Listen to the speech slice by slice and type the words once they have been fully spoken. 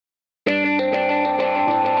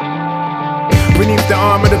beneath the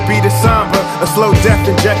armor to be the somber. A slow death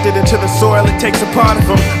injected into the soil, it takes a part of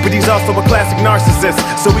him. But he's also a classic narcissist,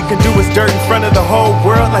 so we can do his dirt in front of the whole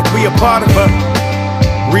world like we a part of her.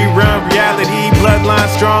 Rerun reality, bloodline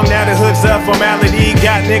strong, now the hood's up formality.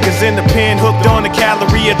 Got niggas in the pen, hooked on the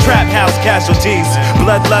calorie of trap house casualties.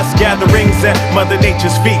 Bloodlust gatherings at Mother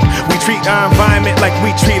Nature's feet. We treat our environment like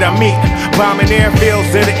we treat our meat. Bombing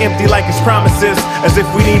airfields that are empty like its promises, as if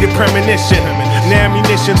we needed premonition. Now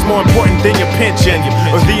ammunition's more important than your pension,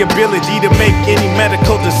 or the ability to make any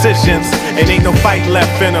medical decisions. And ain't no fight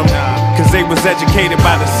left in them, cause they was educated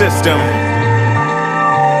by the system.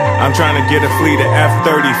 I'm trying to get a fleet of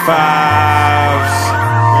F-35s.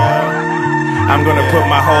 I'm gonna put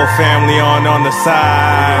my whole family on the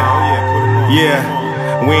side. Yeah,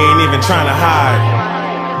 we ain't even trying to hide.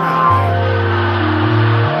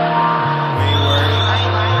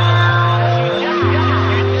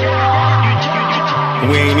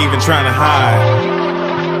 We ain't even trying to hide.